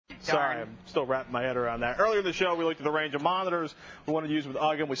Sorry, I'm still wrapping my head around that. Earlier in the show, we looked at the range of monitors we wanted to use with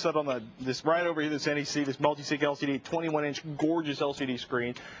UGM. We set on this right over here, this NEC, this multi-sync LCD, 21-inch gorgeous LCD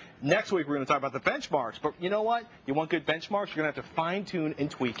screen. Next week, we're going to talk about the benchmarks. But you know what? You want good benchmarks? You're going to have to fine-tune and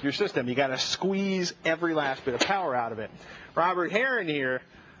tweak your system. You got to squeeze every last bit of power out of it. Robert Heron here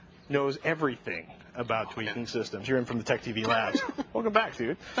knows everything about tweaking systems. You're in from the Tech TV Labs. Welcome back,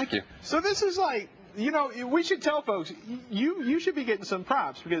 dude. Thank you. So this is like, you know, we should tell folks, you should be getting some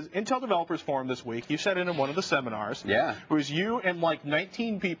props because Intel Developers Forum this week, you sat in one of the seminars. Yeah. It was you and like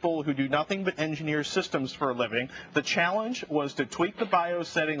 19 people who do nothing but engineer systems for a living. The challenge was to tweak the BIOS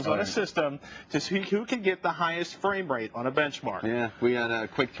settings on a system to see who can get the highest frame rate on a benchmark. Yeah, we had a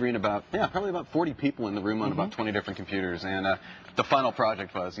Quake 3 and probably about 40 people in the room on about 20 different computers. And the final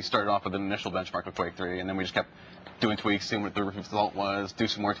project was, he started off with an initial benchmark of Quake 3, and then we just kept doing tweaks, seeing what the result was, do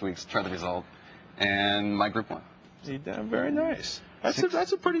some more tweaks, try the result. And my group won. Very nice. That's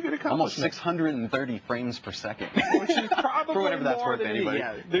a pretty good accomplishment. Almost 630 frames per second. Which is probably for whatever that's more worth than to anybody.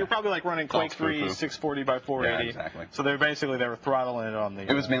 Yeah, they were probably like running Quake 3 640 by 480. Yeah, exactly. So they were throttling it on the.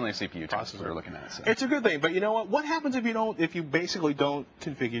 It was mainly a CPU processor we were looking at. So. It's a good thing, but you know what? What happens if you basically don't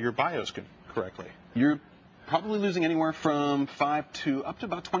configure your BIOS correctly? You're probably losing anywhere from 5 to up to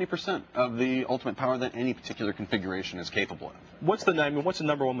about 20% of the ultimate power that any particular configuration is capable of. What's the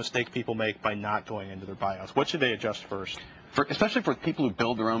number one mistake people make by not going into their BIOS? What should they adjust first? Especially for people who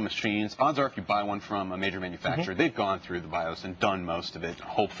build their own machines, odds are if you buy one from a major manufacturer, they've gone through the BIOS and done most of it,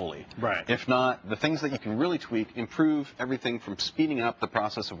 hopefully. Right. If not, the things that you can really tweak, improve everything from speeding up the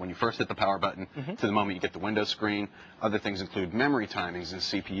process of when you first hit the power button to the moment you get the Windows screen. Other things include memory timings and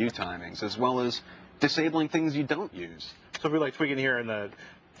CPU timings, as well as disabling things you don't use. So if we like tweaking here in the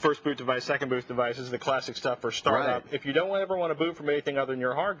first boot device, second boot device, this is the classic stuff for startup. Right. If you don't ever want to boot from anything other than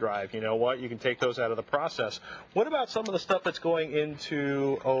your hard drive, you know what? You can take those out of the process. What about some of the stuff that's going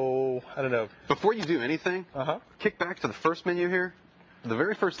into, I don't know. Before you do anything, kick back to the first menu here. The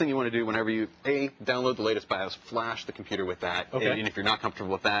very first thing you want to do whenever you, download the latest BIOS, flash the computer with that. Okay. And if you're not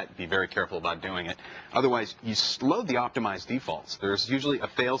comfortable with that, be very careful about doing it. Otherwise, you load the optimized defaults. There's usually a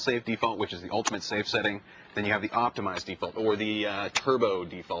fail-safe default, which is the ultimate safe setting. Then you have the optimized default, or the turbo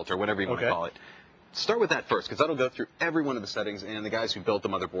default, or whatever you want to call it. Start with that first, because that'll go through every one of the settings, and the guys who built the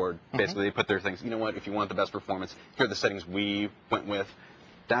motherboard, basically, they put their things, you know what, if you want the best performance, here are the settings we went with.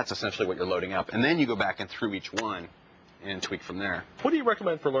 That's essentially what you're loading up. And then you go back and through each one and tweak from there. What do you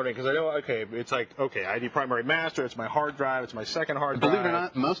recommend for learning? Because I know, it's like, ID primary master, it's my hard drive, it's my second hard drive. Believe it or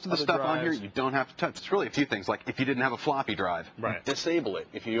not, most of the stuff on here you don't have to touch. It's really a few things, like if you didn't have a floppy drive, disable it.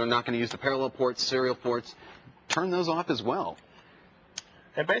 If you're not going to use the parallel ports, serial ports, turn those off as well.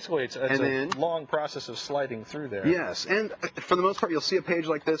 And basically, it's a long process of sliding through there. Yes, and for the most part, you'll see a page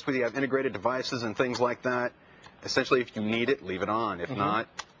like this where you have integrated devices and things like that. Essentially, if you need it, leave it on. If not,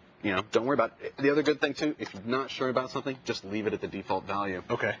 don't worry about it. The other good thing, too, if you're not sure about something, just leave it at the default value.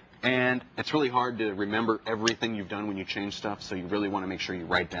 Okay. And it's really hard to remember everything you've done when you change stuff, so you really want to make sure you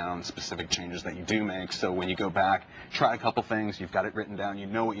write down specific changes that you do make. So when you go back, try a couple things, you've got it written down, you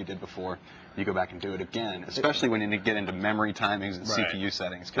know what you did before, you go back and do it again, especially when you get into memory timings and CPU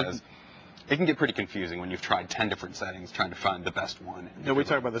settings, because it can get pretty confusing when you've tried 10 different settings trying to find the best one. We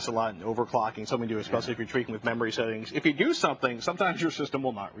talk about this a lot in overclocking, something to do, especially if you're tweaking with memory settings. If you do something, sometimes your system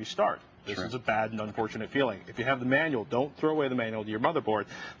will not restart. This is a bad and unfortunate feeling. If you have the manual, don't throw away the manual to your motherboard.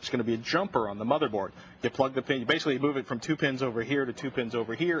 There's going to be a jumper on the motherboard. You plug the pin, you basically move it from 2 pins over here to 2 pins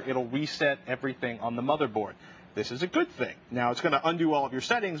over here. It'll reset everything on the motherboard. This is a good thing. Now, it's going to undo all of your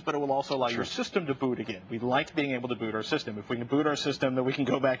settings, but it will also allow your system to boot again. We like being able to boot our system. If we can boot our system, then we can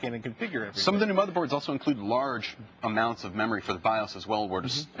go back in and configure everything. Some of the new motherboards also include large amounts of memory for the BIOS as well, where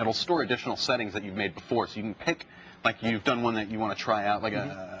it'll store additional settings that you've made before. So you can pick, like you've done one that you want to try out, like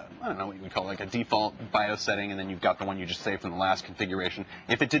I don't know what you would call it, like a default BIOS setting, and then you've got the one you just saved from the last configuration.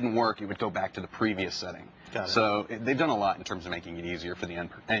 If it didn't work, it would go back to the previous setting. So they've done a lot in terms of making it easier for the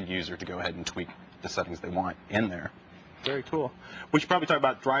end user to go ahead and tweak the settings they want in there. Very cool. We should probably talk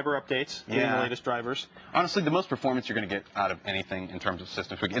about driver updates, the latest drivers. Honestly, the most performance you're going to get out of anything in terms of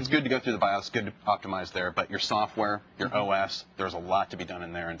system tweaking. It's good to go through the BIOS, good to optimize there, but your software, your OS, there's a lot to be done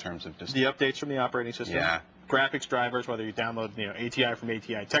in there in terms of just... The updates from the operating system? Yeah. Graphics drivers, whether you download ATI from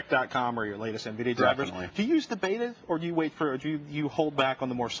ATITech.com or your latest NVIDIA drivers. Definitely. Do you use the beta, or do you wait for, or do you hold back on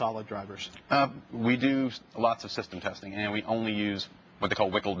the more solid drivers? We do lots of system testing, and we only use what they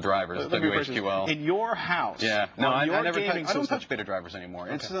call wickled drivers, WHQL. In your house? Yeah. No, I don't touch beta drivers anymore.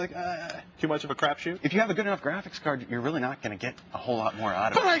 Okay. It's like... too much of a crapshoot? If you have a good enough graphics card, you're really not going to get a whole lot more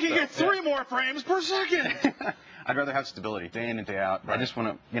out of it. But I can get 3 more frames per second! I'd rather have stability day in and day out. Right. I just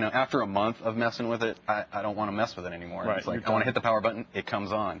want to, after a month of messing with it, I don't want to mess with it anymore. Right. It's like, I want to hit the power button, it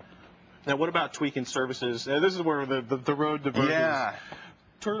comes on. Now, what about tweaking services? This is where the road diverges. Yeah.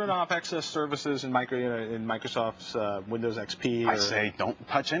 Turning off excess services in Microsoft's Windows XP. I say don't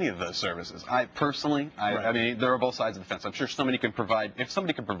touch any of those services. I mean, there are both sides of the fence. I'm sure somebody could provide, if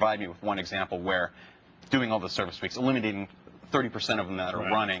somebody could provide me with one example where doing all the service tweaks, eliminating 30% of them that are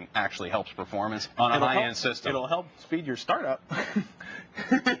running actually helps performance on a high-end system. It'll help speed your startup.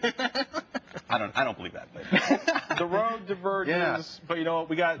 I don't believe that. But. The road diverges, but you know what?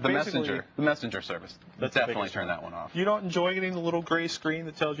 We got the messenger service. Let's definitely turn that one off. You don't enjoy getting the little gray screen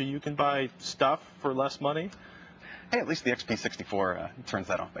that tells you can buy stuff for less money? Hey, at least the XP64 turns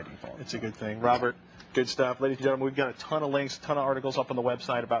that off by default. It's a good thing. Robert, good stuff. Ladies and gentlemen, we've got a ton of links, a ton of articles up on the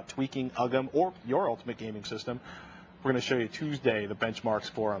website about tweaking UGM or your ultimate gaming system. We're going to show you Tuesday the benchmarks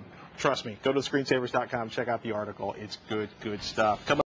for them. Trust me, go to screensavers.com, check out the article. It's good stuff.